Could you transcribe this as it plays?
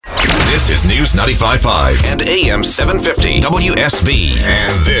This is News 95.5 and AM 750 WSB.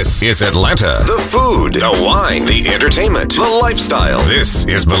 And this is Atlanta. The food, the wine, the entertainment, the lifestyle. This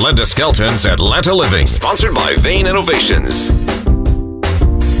is Belinda Skelton's Atlanta Living, sponsored by Vane Innovations.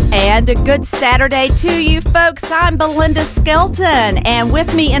 And a good Saturday to you, folks. I'm Belinda Skelton, and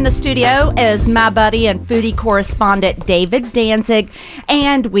with me in the studio is my buddy and foodie correspondent, David Danzig.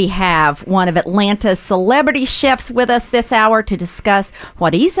 And we have one of Atlanta's celebrity chefs with us this hour to discuss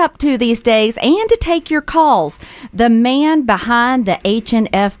what he's up to these days and to take your calls. The man behind the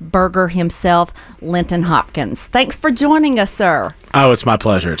H&F Burger himself, Linton Hopkins. Thanks for joining us, sir. Oh, it's my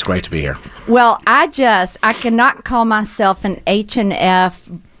pleasure. It's great to be here. Well, I cannot call myself an H&F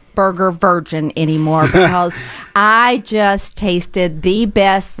Burger virgin anymore because I just tasted the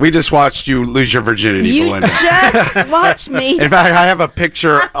best. We just watched you lose your virginity, Belinda. You just watched me. In fact, I have a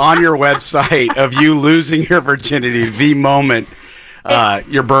picture on your website of you losing your virginity the moment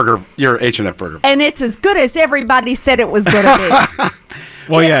your H&F burger. And it's as good as everybody said it was going to be.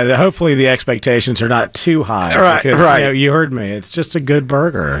 Well, yeah, hopefully the expectations are not too high. Right, because, right. You heard me. It's just a good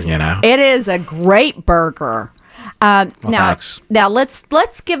burger, It is a great burger. Thanks. Now let's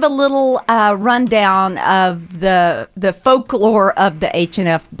give a little rundown of the folklore of the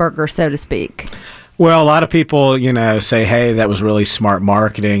H&F burger, so to speak. Well, a lot of people, say, hey, that was really smart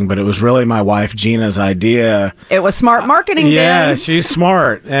marketing, but it was really my wife Gina's idea. It was smart marketing, Yeah, then. she's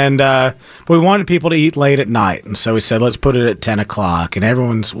smart. And we wanted people to eat late at night. And so we said, let's put it at 10 o'clock. And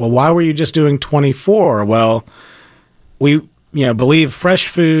everyone's, well, why were you just doing 24? Well, we believe fresh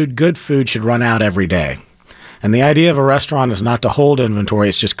food, good food should run out every day. And the idea of a restaurant is not to hold inventory,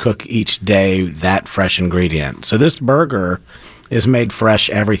 it's just cook each day that fresh ingredient. So this burger is made fresh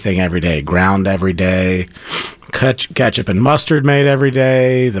every day, ground every day, ketchup and mustard made every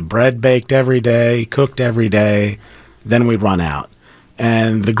day, the bread baked every day, cooked every day, then we run out.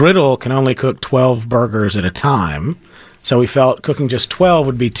 And the griddle can only cook 12 burgers at a time, so we felt cooking just 12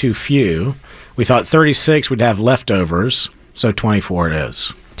 would be too few. We thought 36 would have leftovers, so 24 it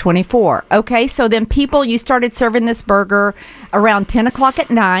is. 24. Okay, so then you started serving this burger around 10 o'clock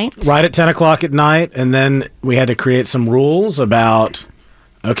at night. Right at 10 o'clock at night, and then we had to create some rules about,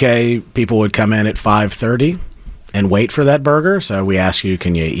 people would come in at 5:30 and wait for that burger. So we ask you,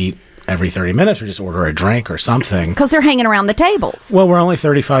 can you eat every 30 minutes or just order a drink or something? Because they're hanging around the tables. Well, we're only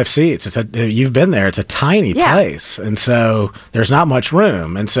 35 seats. You've been there. It's a tiny place. And so there's not much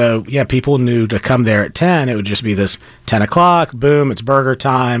room. And so, people knew to come there at 10. It would just be this 10 o'clock, boom, it's burger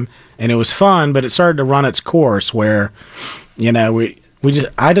time. And it was fun, but it started to run its course where,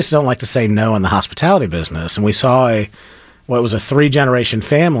 I just don't like to say no in the hospitality business. And we saw a 3-generation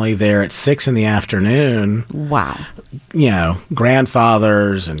family there at 6 in the afternoon. Wow.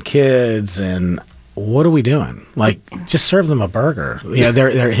 Grandfathers and kids, and what are we doing? Like, just serve them a burger.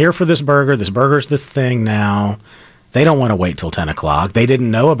 They're here for this burger. This burger's this thing now. They don't want to wait till 10 o'clock. They didn't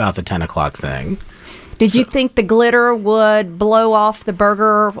know about the 10 o'clock thing. Did you think the glitter would blow off the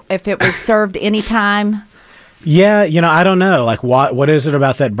burger if it was served anytime? Yeah, I don't know. Like, what is it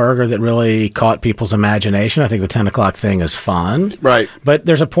about that burger that really caught people's imagination? I think the 10 o'clock thing is fun. Right. But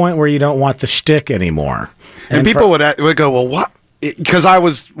there's a point where you don't want the shtick anymore. And people would go, well, what? Because I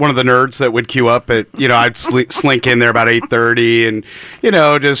was one of the nerds that would queue up at, I'd slink in there about 8:30 and,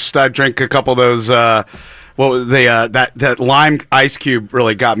 I'd drink a couple of those, that lime ice cube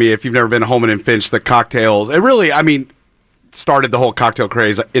really got me. If you've never been to Holman and Finch, the cocktails, it really, started the whole cocktail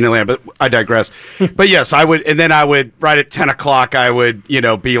craze in Atlanta, but I digress. But yes, I would, and then I would, right at 10 o'clock, I would,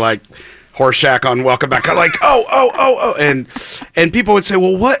 be like Horseshack on Welcome Back. I'm like, oh. And people would say,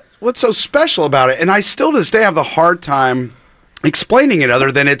 well, what's so special about it? And I still to this day have the hard time explaining it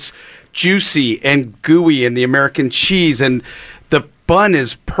other than it's juicy and gooey and the American cheese and the bun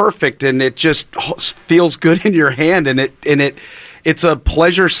is perfect and it just feels good in your hand and it's a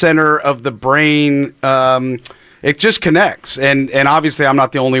pleasure center of the brain. It just connects, and obviously I'm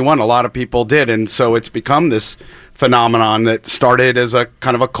not the only one. A lot of people did, and so it's become this phenomenon that started as a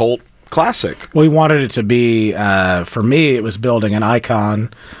kind of a cult classic. We wanted it to be, for me, it was building an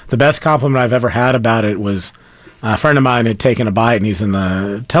icon. The best compliment I've ever had about it was a friend of mine had taken a bite, and he's in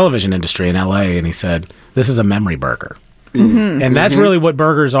the television industry in L.A., and he said, this is a memory burger. Mm-hmm. And that's really what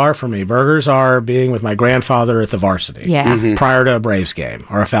burgers are for me. Burgers are being with my grandfather at the Varsity prior to a Braves game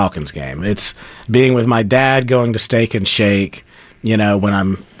or a Falcons game. It's being with my dad going to Steak and Shake, when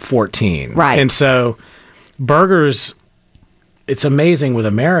I'm 14. Right. And so burgers, it's amazing with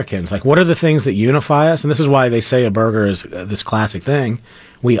Americans. Like, what are the things that unify us? And this is why they say a burger is this classic thing.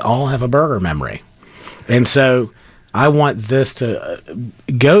 We all have a burger memory. And so I want this to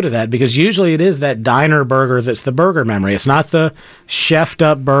go to that, because usually it is that diner burger that's the burger memory. It's not the chefed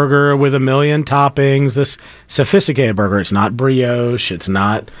up burger with a million toppings, this sophisticated burger. It's not brioche. It's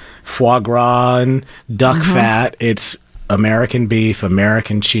not foie gras and duck fat. It's American beef,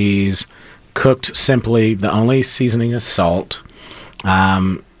 American cheese, cooked simply. The only seasoning is salt.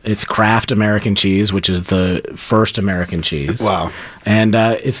 It's Kraft American cheese, which is the first American cheese. Wow. And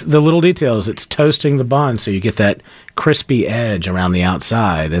it's the little details. It's toasting the bun so you get that crispy edge around the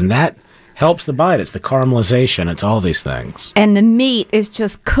outside. And that helps the bite. It's the caramelization. It's all these things. And the meat is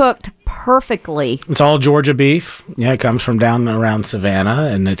just cooked perfectly. It's all Georgia beef. Yeah, it comes from down around Savannah,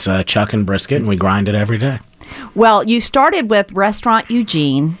 and it's chuck and brisket, and we grind it every day. Well, you started with Restaurant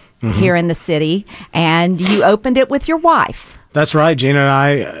Eugene here in the city, and you opened it with your wife. That's right. Gina and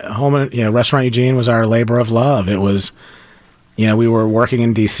I, Restaurant Eugene was our labor of love. It was, we were working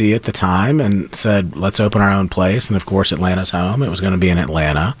in D.C. at the time and said, let's open our own place. And, of course, Atlanta's home. It was going to be in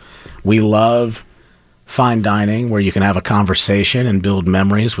Atlanta. We love fine dining where you can have a conversation and build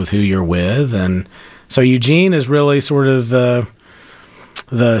memories with who you're with. And so Eugene is really sort of the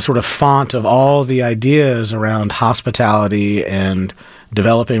sort of font of all the ideas around hospitality and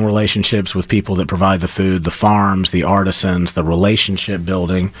developing relationships with people that provide the food, the farms, the artisans, the relationship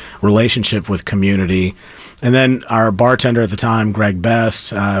building, relationship with community. And then our bartender at the time, Greg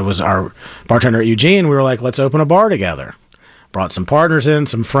Best, was our bartender at Eugene. We were like, let's open a bar together. Brought some partners in,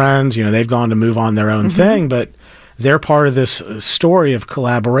 some friends. They've gone to move on their own thing, but they're part of this story of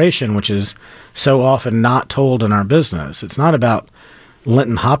collaboration, which is so often not told in our business. It's not about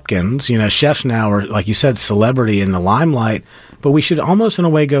Linton Hopkins. Chefs now are, like you said, celebrity in the limelight, but we should almost in a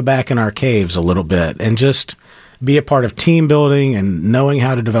way go back in our caves a little bit and just be a part of team building and knowing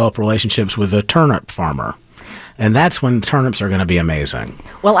how to develop relationships with a turnip farmer. And that's when turnips are going to be amazing.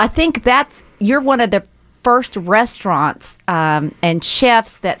 Well, I think you're one of the first restaurants and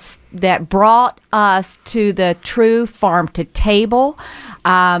chefs that brought us to the true farm to table,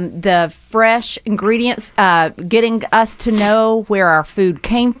 the fresh ingredients, getting us to know where our food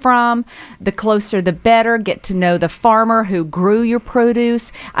came from. The closer the better. Get to know the farmer who grew your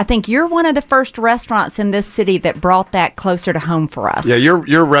produce. I think you're one of the first restaurants in this city that brought that closer to home for us. Yeah,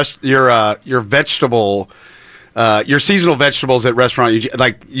 your vegetable, your seasonal vegetables at Restaurant Eugene,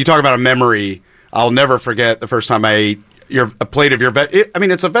 like you talk about a memory. I'll never forget the first time I ate a plate of your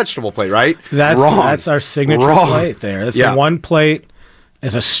it's a vegetable plate, right? That's our signature plate there. That's the one plate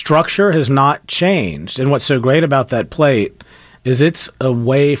as a structure has not changed. And what's so great about that plate is it's a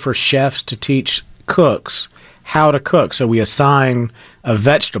way for chefs to teach cooks how to cook. So we assign a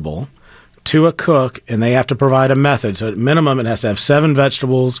vegetable to a cook, and they have to provide a method. So at minimum, it has to have 7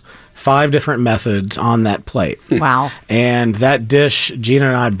 vegetables, 5 different methods on that plate. Wow. And that dish Gina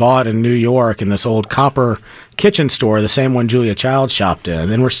and I bought in New York in this old copper kitchen store, the same one Julia Child shopped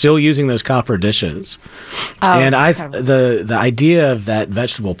in, and we're still using those copper dishes. And the idea of that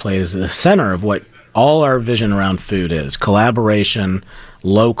vegetable plate is the center of what all our vision around food is: collaboration,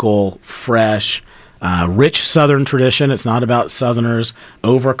 local, fresh, rich Southern tradition. It's not about Southerners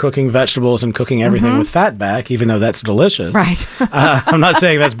overcooking vegetables and cooking everything with fat back, even though that's delicious. Right. I'm not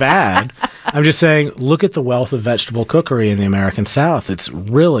saying that's bad. I'm just saying, look at the wealth of vegetable cookery in the American South. It's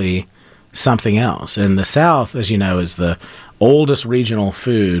really something else. And the South, as you know, is the oldest regional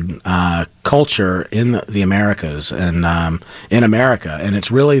food culture in the Americas and in America. And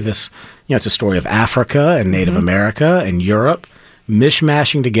it's really this, it's a story of Africa and Native America and Europe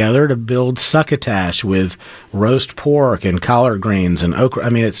mishmashing together to build succotash with roast pork and collard greens and okra. I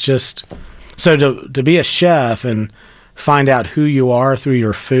mean, it's just so to be a chef and find out who you are through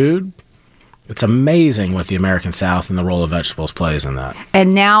your food. It's amazing what the American South and the role of vegetables plays in that.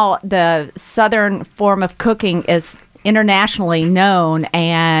 And now the Southern form of cooking is internationally known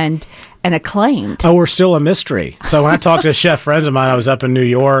and acclaimed. Oh, we're still a mystery. So when I talked to chef friends of mine, I was up in New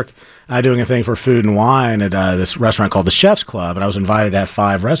York doing a thing for Food and Wine at this restaurant called the Chef's Club, and I was invited to have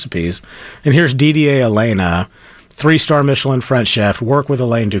 5 recipes. And here's Didier Elena, 3-star Michelin French chef, work with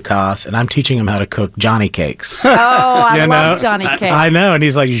Elaine Ducasse, and I'm teaching him how to cook Johnny cakes. Oh, I love Johnny cake. I know, and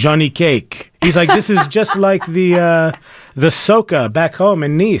he's like, Johnny cake. He's like, this is just like the Soca back home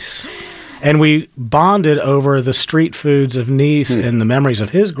in Nice. And we bonded over the street foods of Nice and the memories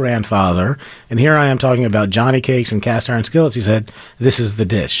of his grandfather. And here I am talking about Johnny cakes and cast iron skillets. He said, this is the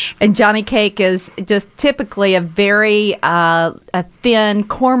dish. And Johnny cake is just typically a very a thin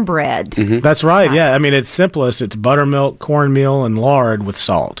cornbread. That's right, yeah. I mean, it's simplest. It's buttermilk, cornmeal, and lard with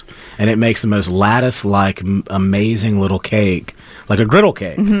salt. And it makes the most lattice-like, amazing little cake, like a griddle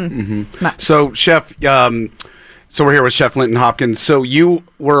cake. So, Chef, so we're here with Chef Linton Hopkins. So you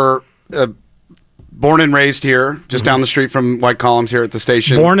were born and raised here, just down the street from White Columns here at the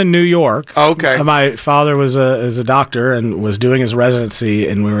station. Born in New York. Oh, okay. My father was a doctor and was doing his residency,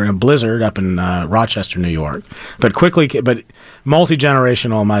 and we were in a blizzard up in Rochester, New York. But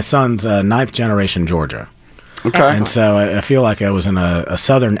multi-generational. My son's ninth generation Georgia. Okay. And so I feel like I was in a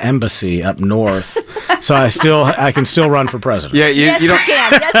southern embassy up north. So I can still run for president. Yeah, you don't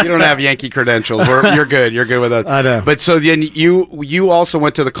can. Yes, you don't have Yankee credentials. You're good. You're good with that. I know. But so then you also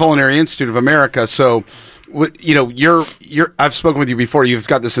went to the Culinary Institute of America. So I've spoken with you before. You've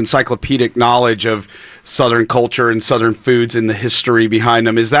got this encyclopedic knowledge of Southern culture and Southern foods and the history behind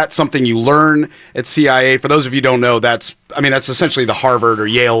them. Is that something you learn at CIA? For those of you who don't know, that's essentially the Harvard or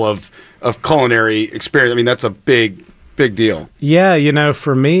Yale of culinary experience. I mean, that's a big deal. Yeah,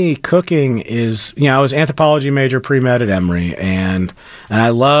 for me, cooking is, I was anthropology major pre-med at Emory, and I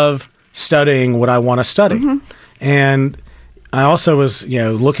love studying what I want to study. Mm-hmm. And I also was,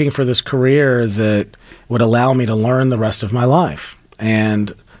 looking for this career that would allow me to learn the rest of my life.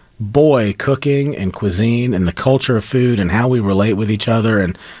 And boy, cooking and cuisine and the culture of food and how we relate with each other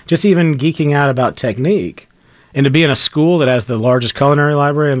and just even geeking out about technique. And to be in a school that has the largest culinary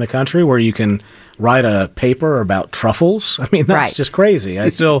library in the country where you can write a paper about truffles, that's right. just crazy. I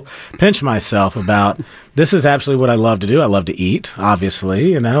still pinch myself about this is absolutely what I love to do. I love to eat,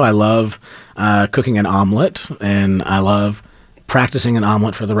 obviously. I love cooking an omelet, and I love practicing an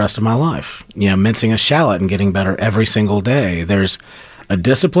omelet for the rest of my life. Mincing a shallot and getting better every single day. There's a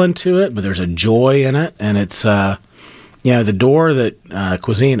discipline to it, but there's a joy in it, and it's the door that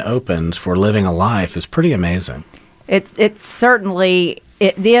cuisine opens for living a life is pretty amazing. It certainly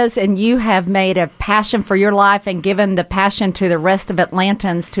is, and you have made a passion for your life and given the passion to the rest of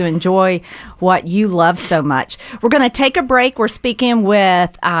Atlantans to enjoy what you love so much. We're going to take a break. We're speaking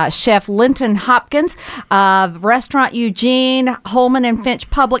with Chef Linton Hopkins of Restaurant Eugene, Holman and Finch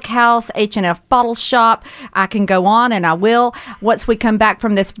Public House, H&F Bottle Shop. I can go on, and I will. Once we come back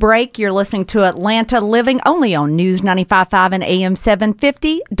from this break, you're listening to Atlanta Living only on News 95.5 and AM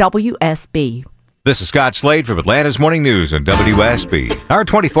 750 WSB. This is Scott Slade from Atlanta's Morning News on WSB. Our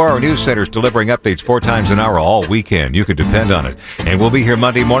 24-hour news center is delivering updates 4 times an hour all weekend. You can depend on it. And we'll be here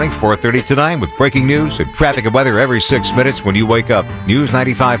Monday morning, 4:30 to 9 with breaking news and traffic and weather every 6 minutes when you wake up. News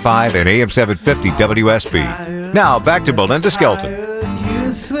 95.5 and AM 750 WSB. Now, back to Belinda Skelton.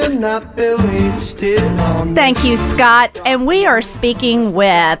 Thank you, Scott. And we are speaking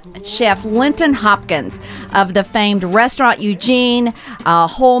with Chef Linton Hopkins of the famed Restaurant Eugene,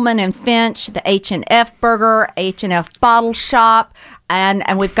 Holman and Finch, the H&F Burger, H&F Bottle Shop, and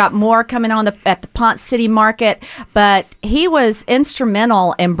we've got more coming on at the Ponce City Market. But he was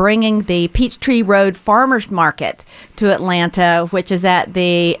instrumental in bringing the Peachtree Road Farmers Market to Atlanta, which is at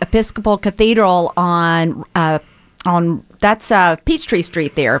the Episcopal Cathedral on that's Peachtree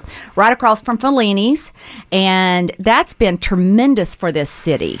Street there, right across from Fellini's, and that's been tremendous for this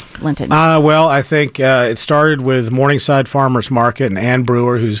city, Linton. Well, I think it started with Morningside Farmers Market, and Ann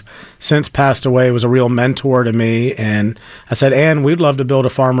Brewer, who's since passed away, was a real mentor to me, and I said, Ann, we'd love to build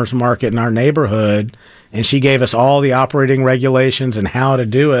a farmers market in our neighborhood, and she gave us all the operating regulations and how to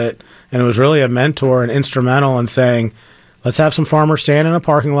do it, and it was really a mentor and instrumental in saying, let's have some farmers stand in a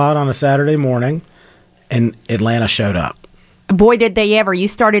parking lot on a Saturday morning, and Atlanta showed up. Boy, did they ever. You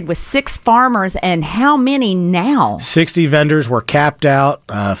started with 6 farmers, and how many now? 60 vendors were capped out.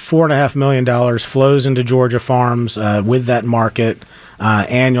 $4.5 million flows into Georgia farms with that market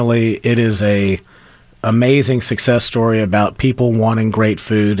annually. It is a amazing success story about people wanting great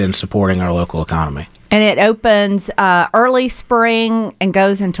food and supporting our local economy. And it opens early spring and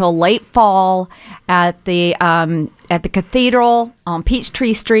goes until late fall at the cathedral on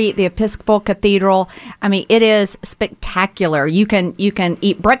Peachtree Street, the Episcopal Cathedral. I mean, it is spectacular. You can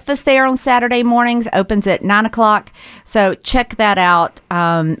eat breakfast there on Saturday mornings. Opens at 9:00. So check that out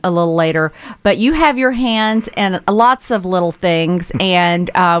a little later. But you have your hands in lots of little things, and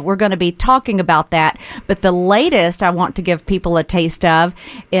we're going to be talking about that. But the latest I want to give people a taste of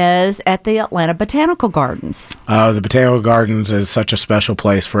is at the Atlanta Botanical Gardens. The Botanical Gardens is such a special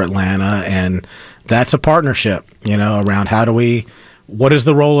place for Atlanta, and that's a partnership, around what is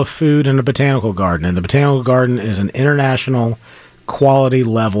the role of food in a botanical garden? And the Botanical Garden is an international quality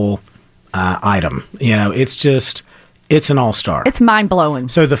level item. It's an all-star. It's mind-blowing.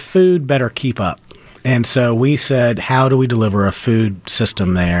 So the food better keep up. And so we said, how do we deliver a food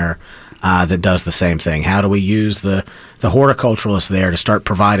system there that does the same thing? How do we use the horticulturalists there to start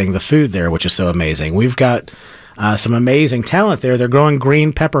providing the food there, which is so amazing? We've got some amazing talent there. They're growing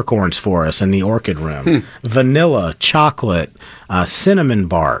green peppercorns for us in the orchid room. Vanilla, chocolate, cinnamon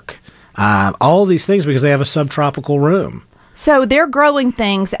bark, all these things because they have a subtropical room. So they're growing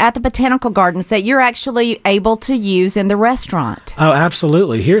things at the botanical gardens that you're actually able to use in the restaurant. Oh,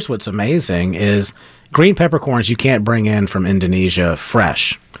 absolutely. Here's what's amazing is green peppercorns you can't bring in from Indonesia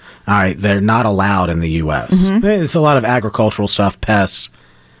fresh. All right, they're not allowed in the U.S. It's a lot of agricultural stuff, pests.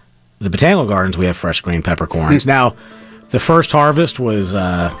 The botanical gardens, we have fresh green peppercorns. Now, the first harvest was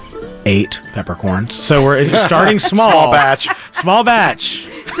 8 peppercorns. So we're starting small. Small batch. Small batch.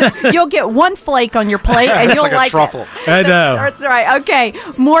 So you'll get one flake on your plate, and It's you'll like a truffle. I know. That's right. Okay,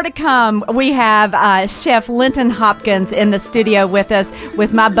 more to come. We have Chef Linton Hopkins in the studio with us,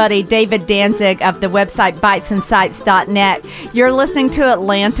 with my buddy David Danzig of the website BitesandSights.net. You're listening to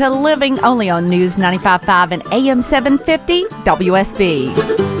Atlanta Living, only on News 95.5 and AM 750 WSB.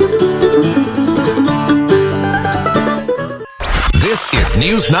 This is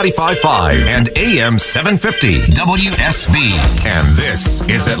News 95.5 and AM 750 WSB. And this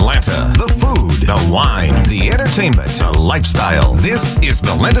is Atlanta. The food, the wine, the entertainment, the lifestyle. This is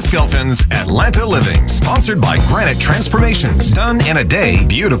Belinda Skelton's Atlanta Living, sponsored by Granite Transformations. Done in a day,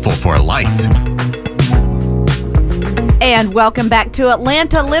 beautiful for life. And welcome back to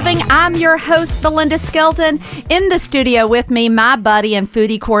Atlanta Living. I'm your host, Belinda Skelton. In the studio with me, my buddy and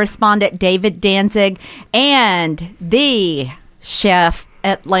foodie correspondent, David Danzig, and the chef,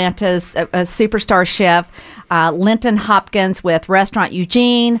 Atlanta's superstar chef, Linton Hopkins with Restaurant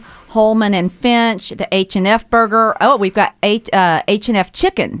Eugene, Holman and Finch, the H&F Burger. Oh, we've got H&F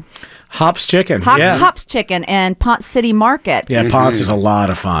Chicken. Hops Chicken. Hops Chicken and Ponce City Market. Yeah, Ponce is a lot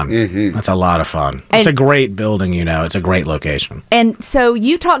of fun. That's a lot of fun. It's a great building, It's a great location. And so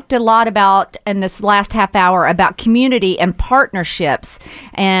you talked a lot about, in this last half hour, about community and partnerships.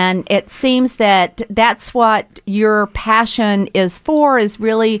 And it seems that that's what your passion is for, is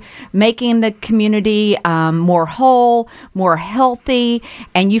really making the community more whole, more healthy.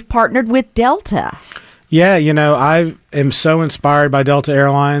 And you've partnered with Delta. Yeah, I am so inspired by Delta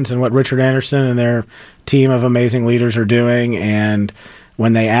Airlines and what Richard Anderson and their team of amazing leaders are doing. And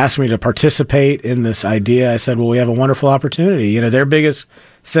when they asked me to participate in this idea, I said, well, we have a wonderful opportunity. Their biggest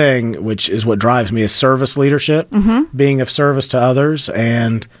thing, which is what drives me, is service leadership, being of service to others.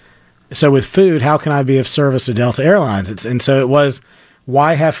 And so with food, how can I be of service to Delta Airlines? And so it was,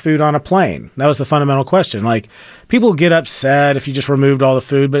 why have food on a plane? That was the fundamental question. Like, people get upset if you just removed all the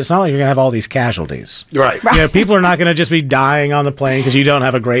food, but it's not like you're going to have all these casualties. Right. People are not going to just be dying on the plane because you don't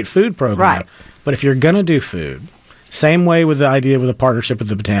have a great food program. Right. But if you're going to do food, same way with the idea with a partnership with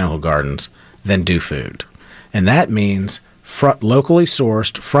the Botanical Gardens, then do food. And that means locally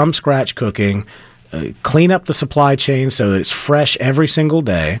sourced, from scratch cooking, clean up the supply chain so that it's fresh every single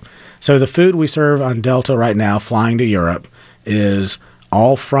day. So the food we serve on Delta right now, flying to Europe, is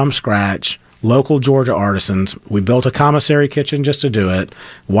all from scratch, local Georgia artisans. We built a commissary kitchen just to do it.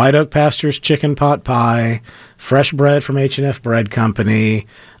 White Oak Pastures chicken pot pie, fresh bread from H&F Bread Company,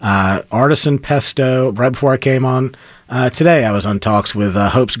 artisan pesto. Right before I came on today, I was on talks with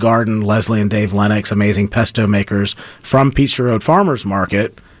Hope's Garden, Leslie and Dave Lennox, amazing pesto makers from Peachtree Road Farmers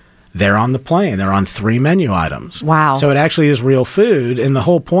Market. They're on the plane. They're on 3 menu items. Wow. So it actually is real food, and the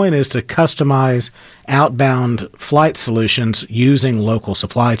whole point is to customize outbound flight solutions using local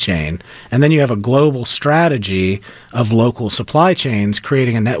supply chain. And then you have a global strategy of local supply chains,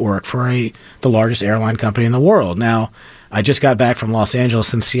 creating a network for the largest airline company in the world. Now, I just got back from Los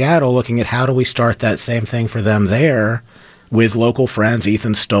Angeles and Seattle looking at how do we start that same thing for them there, with local friends,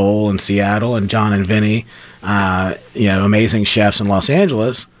 Ethan Stoll in Seattle and John and Vinny, amazing chefs in Los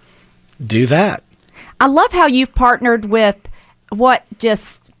Angeles. Do that. I love how you've partnered with what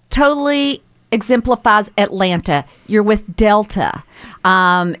just totally exemplifies Atlanta. You're with Delta.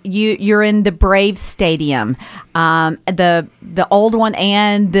 You're in the Braves Stadium, the old one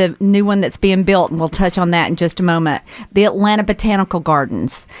and the new one that's being built, and we'll touch on that in just a moment. The Atlanta Botanical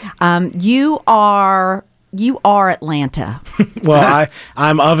Gardens. You are Atlanta. Well,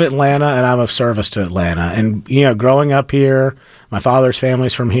 I'm of Atlanta, and I'm of service to Atlanta. And, growing up here, my father's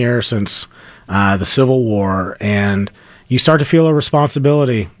family's from here since the Civil War, and you start to feel a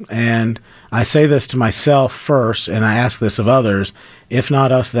responsibility. And I say this to myself first, and I ask this of others, if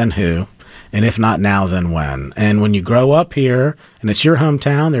not us, then who? And if not now, then when? And when you grow up here, and it's your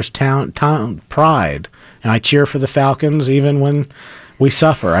hometown, there's town pride. And I cheer for the Falcons even when we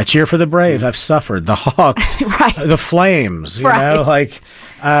suffer. I cheer for the Braves. I've suffered. The Hawks, Right. The Flames, Right.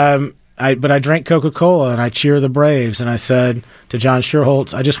 I drank Coca-Cola and I cheer the Braves, and I said to John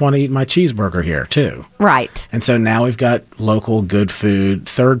Schuerholz, I just want to eat my cheeseburger here too. Right. And so now we've got local good food,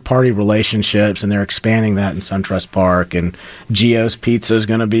 third-party relationships, and they're expanding that in SunTrust Park. And Gio's Pizza is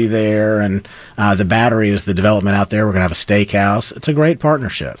going to be there, and the Battery is the development out there. We're going to have a steakhouse. It's a great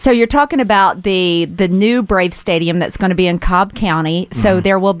partnership. So you're talking about the new Brave Stadium that's going to be in Cobb County. So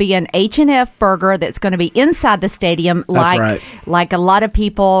there will be an H&F burger that's going to be inside the stadium, That's right. like a lot of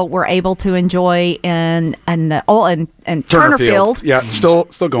people were able to enjoy in Turner Field. Yeah, still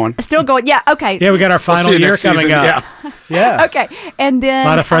going. Still going. Yeah. Okay. Yeah, we got our We'll see final you year next coming season. up. Yeah. Yeah. Okay. And then A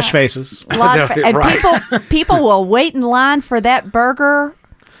lot of fresh faces. and Right. people will wait in line for that burger.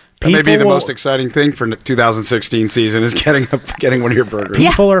 That may be the People will- most exciting thing for 2016 season is getting one of your burgers.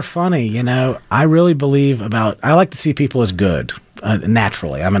 People are funny, I really believe I like to see people as good,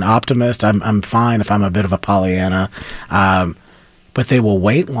 naturally. I'm an optimist. I'm fine if I'm a bit of a Pollyanna. But they will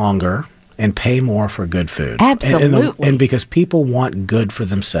wait longer and pay more for good food. Absolutely. And because people want good for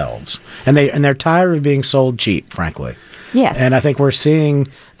themselves. And they're tired of being sold cheap, frankly. Yes. And I think we're seeing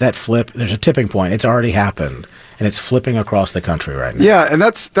that flip. There's a tipping point. It's already happened. And it's flipping across the country right now. Yeah, and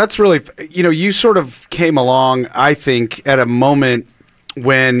that's really, you sort of came along, I think, at a moment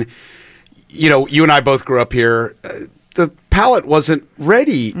when, you and I both grew up here. The palate wasn't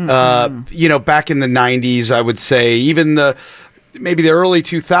ready, back in the 90s, I would say, even maybe the early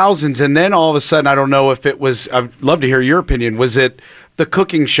 2000s. And then all of a sudden, I don't know if it was, I'd love to hear your opinion, was it the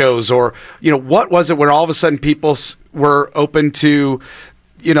cooking shows or, what was it when all of a sudden people were open to,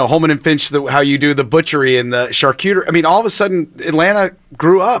 Holman and Finch, how you do the butchery and the charcuterie. I mean, all of a sudden, Atlanta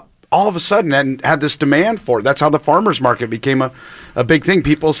grew up all of a sudden and had this demand for it. That's how the farmers market became a big thing.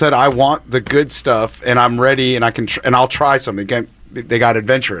 People said, I want the good stuff and I'm ready and and I'll try something. They got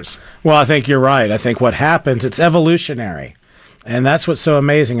adventurous. Well, I think you're right. I think what happens, it's evolutionary. And that's what's so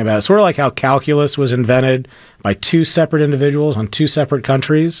amazing about it. Sort of like how calculus was invented by two separate individuals on two separate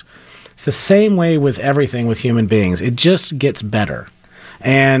countries. It's the same way with everything with human beings. It just gets better.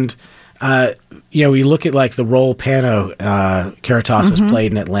 And, we look at like the role Pano Caritas has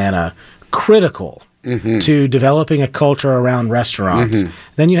played in Atlanta, critical to developing a culture around restaurants.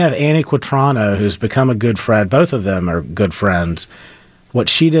 Then you have Annie Quatrano, who's become a good friend. Both of them are good friends. What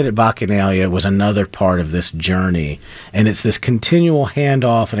she did at Bacchanalia was another part of this journey. And it's this continual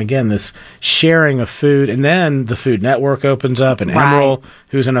handoff and, again, this sharing of food. And then the Food Network opens up, and Emeril,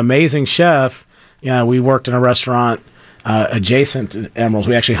 who's an amazing chef, we worked in a restaurant adjacent to Emeril's.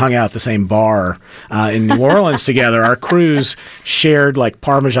 We actually hung out at the same bar in New Orleans together. Our crews shared, like,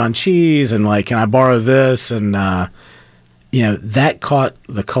 Parmesan cheese and, like, can I borrow this? And, that caught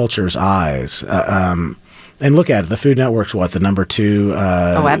the culture's eyes. And look at it. The Food Network's the number 2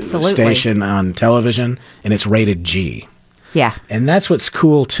 absolutely. station on television, and it's rated G. Yeah. And that's what's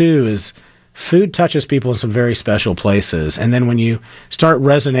cool, too, is food touches people in some very special places. And then when you start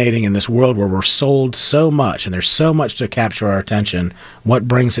resonating in this world where we're sold so much and there's so much to capture our attention, what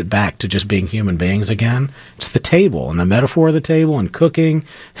brings it back to just being human beings again? It's the table and the metaphor of the table and cooking,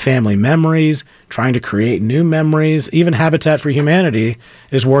 family memories, trying to create new memories. Even Habitat for Humanity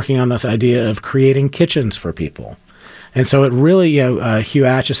is working on this idea of creating kitchens for people. And so it really, Hugh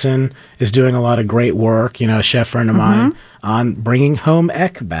Atchison is doing a lot of great work, a chef friend of mine, on bringing home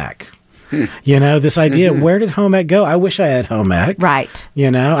ec back. This idea, where did home ec go? I wish I had home ec. Right.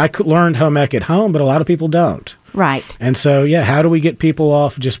 I learned home ec at home, but a lot of people don't. Right. And so, how do we get people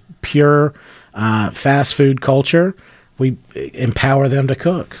off just pure fast food culture? We empower them to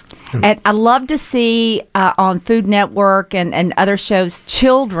cook. And I love to see on Food Network and other shows,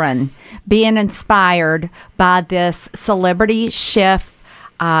 children being inspired by this celebrity chef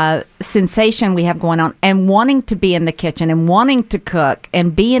sensation we have going on and wanting to be in the kitchen and wanting to cook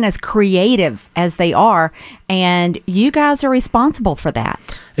and being as creative as they are. And you guys are responsible for that.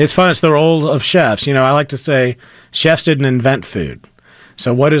 It's fun. It's the role of chefs. I like to say chefs didn't invent food.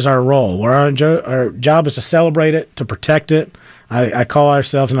 So what is our role? Well, our job is to celebrate it, to protect it. I call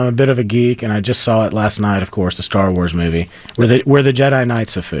ourselves, and I'm a bit of a geek, and I just saw it last night, of course, the Star Wars movie. We're the Jedi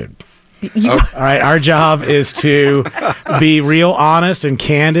Knights of food. All right, our job is to be real honest and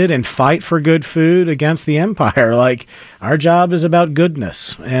candid and fight for good food against the empire. Like, our job is about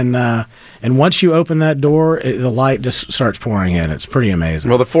goodness. And once you open that door, the light just starts pouring in. It's pretty amazing.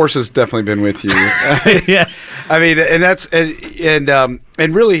 Well, the Force has definitely been with you. Yeah. I mean, and that's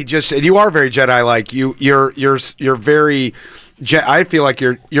and really just, and you are very Jedi-like. You're very, I feel like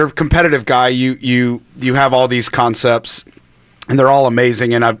you're a competitive guy. You have all these concepts. And they're all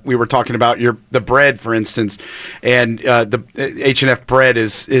amazing. And we were talking about the bread, for instance, and the H&F bread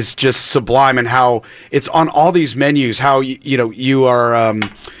is just sublime, and how it's on all these menus. How you are,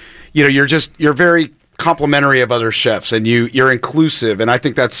 you're very complimentary of other chefs, and you're inclusive, and I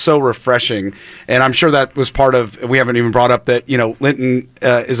think that's so refreshing. And I'm sure that was part of. We haven't even brought up that Linton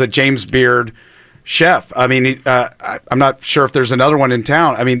is a James Beard chef. I mean, I'm not sure if there's another one in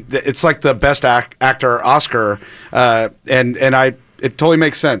town. I mean, it's like the best actor Oscar, and it totally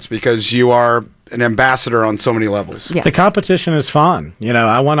makes sense because you are an ambassador on so many levels. Yes. The competition is fun.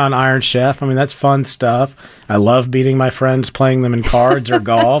 I went on Iron Chef. I mean, that's fun stuff. I love beating my friends, playing them in cards or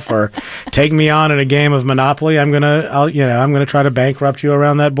golf, or take me on in a game of Monopoly. I'm gonna try to bankrupt you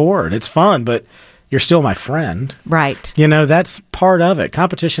around that board. It's fun, but you're still my friend. Right. That's part of it.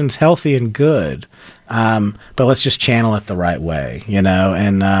 Competition's healthy and good. But let's just channel it the right way, and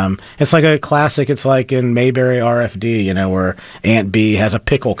it's like a classic. It's like in Mayberry RFD, where Aunt Bee has a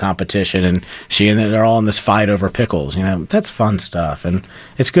pickle competition, and they're all in this fight over pickles. That's fun stuff, and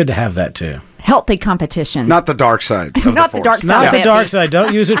it's good to have that too. Healthy competition. Not the dark side. Not the dark side. Not of the it. dark side.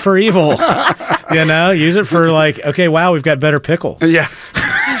 Don't use it for evil. Use it for okay, wow, we've got better pickles. Yeah.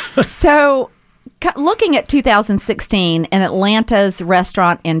 So, looking at 2016 in Atlanta's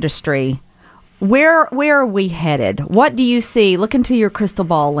restaurant industry, where are we headed? What do you see? Look into your crystal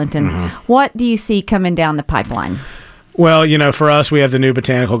ball, Linton. What do you see coming down the pipeline? Well, for us, we have the new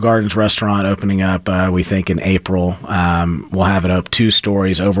Botanical Gardens restaurant opening up, we think, in April. We'll have it up 2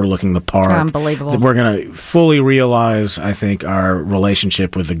 stories overlooking the park. Unbelievable. We're going to fully realize, I think, our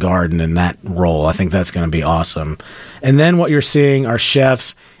relationship with the garden in that role. I think that's going to be awesome. And then what you're seeing are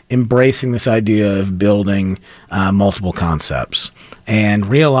chefs embracing this idea of building multiple concepts and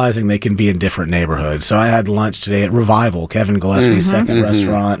realizing they can be in different neighborhoods. So I had lunch today at Revival, Kevin Gillespie's second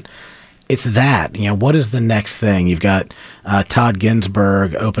restaurant. It's that, what is the next thing? You've got Todd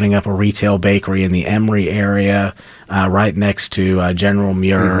Ginsburg opening up a retail bakery in the Emory area right next to General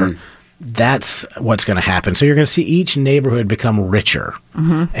Muir. That's what's going to happen. So you're going to see each neighborhood become richer.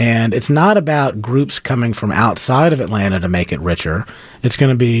 And it's not about groups coming from outside of Atlanta to make it richer. It's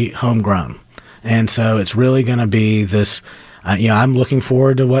going to be homegrown. And so it's really going to be this, I'm looking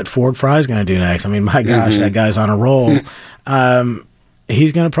forward to what Ford Fry's going to do next. I mean, my gosh, that guy's on a roll.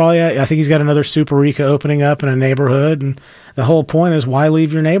 He's going to I think he's got another Superica opening up in a neighborhood. And the whole point is, why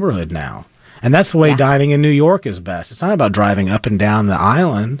leave your neighborhood now? And that's the way dining in New York is best. It's not about driving up and down the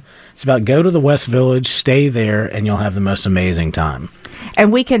island. It's about go to the West Village, stay there, and you'll have the most amazing time.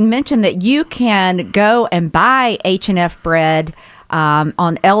 And we can mention that you can go and buy H&F bread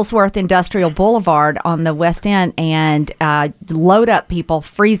on Ellsworth Industrial Boulevard on the West End and load up, people,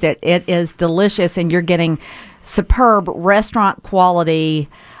 freeze it. It is delicious, and you're getting superb restaurant quality,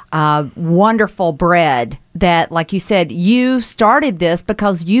 wonderful bread that, like you said, you started this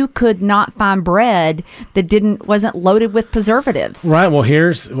because you could not find bread that wasn't loaded with preservatives. Right. Well,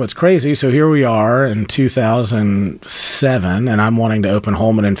 here's what's crazy. So here we are in 2007, and I'm wanting to open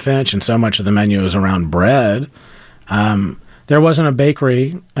Holman and Finch, and so much of the menu is around bread. There wasn't a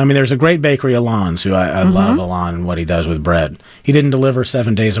bakery. I mean, there's a great bakery, Alon's, who I love Alon and what he does with bread. He didn't deliver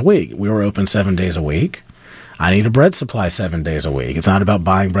 7 days a week. We were open 7 days a week. I need a bread supply 7 days a week. It's not about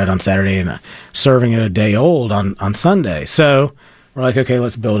buying bread on Saturday and serving it a day old on Sunday. So we're like, okay,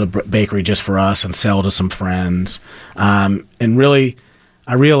 let's build a bakery just for us and sell to some friends. And really,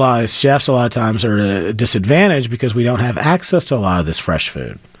 I realize chefs a lot of times are at a disadvantage because we don't have access to a lot of this fresh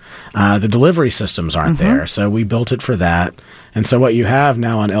food. The delivery systems aren't there. So we built it for that. And so what you have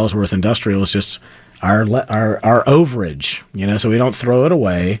now on Ellsworth Industrial is just our overage, so we don't throw it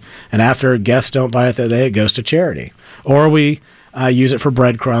away. And after guests don't buy it that day, it goes to charity. Or we use it for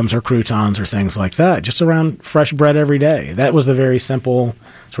breadcrumbs or croutons or things like that, just around fresh bread every day. That was the very simple,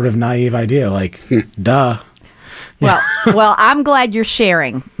 sort of naive idea, duh. Well, I'm glad you're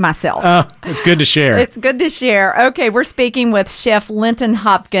sharing myself. It's good to share. It's good to share. Okay, we're speaking with Chef Linton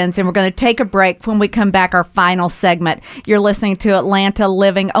Hopkins, and we're going to take a break. When we come back, our final segment. You're listening to Atlanta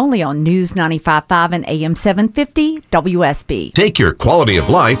Living only on News 95.5 and AM 750 WSB. Take your quality of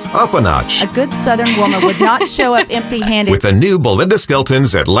life up a notch A good Southern woman would not show up empty-handed. with the new Belinda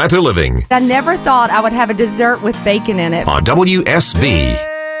Skelton's Atlanta Living I never thought I would have a dessert with bacon in it. on WSB.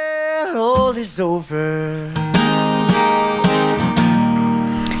 All is over.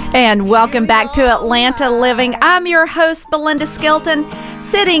 And welcome back to Atlanta Living. I'm your host, Belinda Skelton,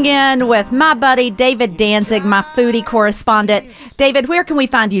 sitting in with my buddy, David Danzig, my foodie correspondent. David, where can we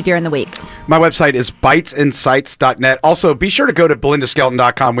find you during the week? My website is bitesinsights.net. Also, be sure to go to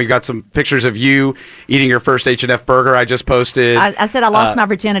belindaskelton.com. We've got some pictures of you eating your first H&F burger I just posted. I said I lost my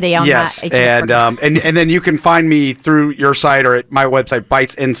virginity on yes, my H&F burger. and then you can find me through your site or at my website,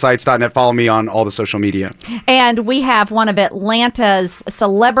 bitesinsights.net. Follow me on all the social media. And we have one of Atlanta's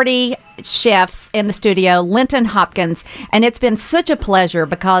celebrity chefs in the studio, Linton Hopkins, and it's been such a pleasure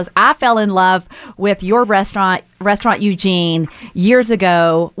because I fell in love with your restaurant, Restaurant Eugene, years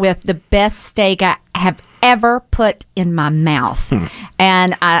ago with the best steak I have ever put in my mouth.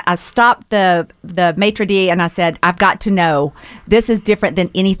 And I stopped the maitre d' and I said, I've got to know, this is different than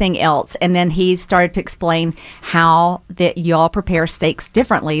anything else. And then he started to explain how that y'all prepare steaks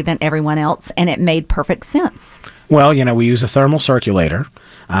differently than everyone else, and it made perfect sense. Well, we use a thermal circulator,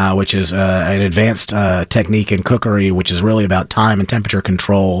 which is an advanced technique in cookery, which is really about time and temperature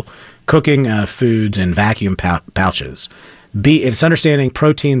control, cooking foods in vacuum pouches. It's understanding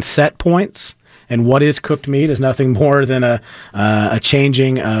protein set points, and what is cooked meat is nothing more than a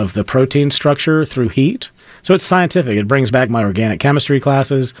changing of the protein structure through heat. So it's scientific. It brings back my organic chemistry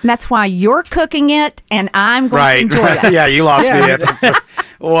classes. And that's why you're cooking it, and I'm going to enjoy it. Yeah, you lost me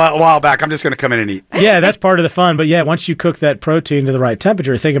a while back. I'm just going to come in and eat. Yeah, that's part of the fun. But yeah, once you cook that protein to the right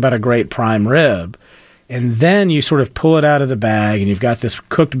temperature, think about a great prime rib. And then you sort of pull it out of the bag, and you've got this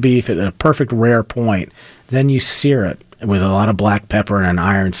cooked beef at a perfect rare point. Then you sear it with a lot of black pepper and an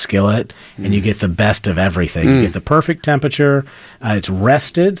iron skillet, and you get the best of everything. You get the perfect temperature. It's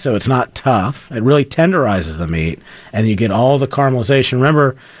rested, so it's not tough. It really tenderizes the meat, and you get all the caramelization.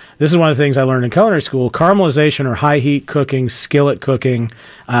 Remember, this is one of the things I learned in culinary school. Caramelization or high heat cooking, skillet cooking,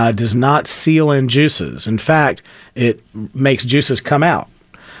 does not seal in juices. In fact, it makes juices come out.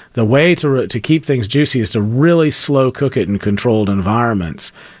 The way to keep things juicy is to really slow cook it in controlled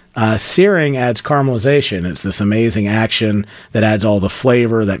environments. Searing adds caramelization. It's this amazing action that adds all the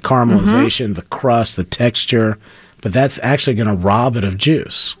flavor, that caramelization, the crust, the texture, but that's actually going to rob it of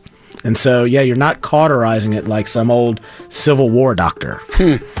juice. And so, yeah, you're not cauterizing it like some old Civil War doctor.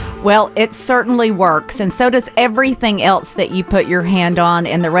 Well, it certainly works, and so does everything else that you put your hand on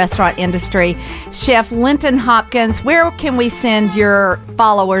in the restaurant industry. Chef Linton Hopkins, where can we send your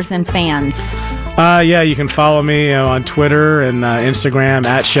followers and fans? Yeah, you can follow me on Twitter and Instagram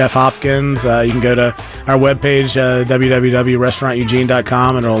at Chef Hopkins. You can go to our webpage,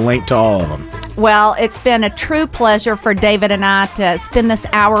 www.restauranteugene.com, and it'll link to all of them. Well, it's been a true pleasure for David and I to spend this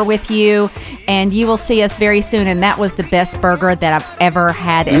hour with you, and you will see us very soon. And that was the best burger that I've ever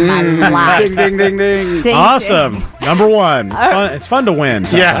had in my life. Ding, ding, ding, ding. Ding, Awesome. ding. Number one. It's fun. It's fun to win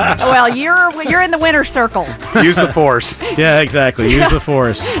sometimes. Yeah. Well, you're in the winner's circle. Use the force. Yeah, exactly. Use the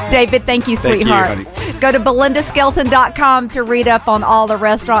force. David, thank you, Thank you, sweetheart. honey. Go to BelindaSkelton.com to read up on all the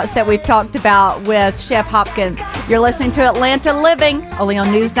restaurants that we've talked about with Chef Hopkins. You're listening to Atlanta Living, only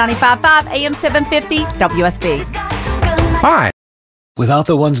on News 95.5 AM 750 WSB. Hi. Without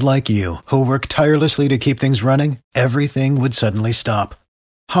the ones like you, who work tirelessly to keep things running, everything would suddenly stop.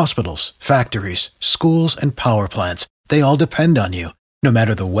 Hospitals, factories, schools, and power plants, they all depend on you. No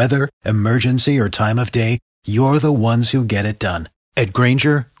matter the weather, emergency, or time of day, you're the ones who get it done. At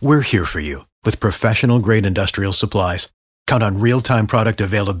Grainger, we're here for you with professional-grade industrial supplies. Count on real-time product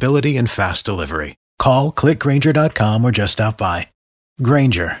availability and fast delivery. Call, click Grainger.com, or just stop by.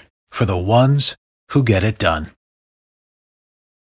 Grainger, for the ones who get it done.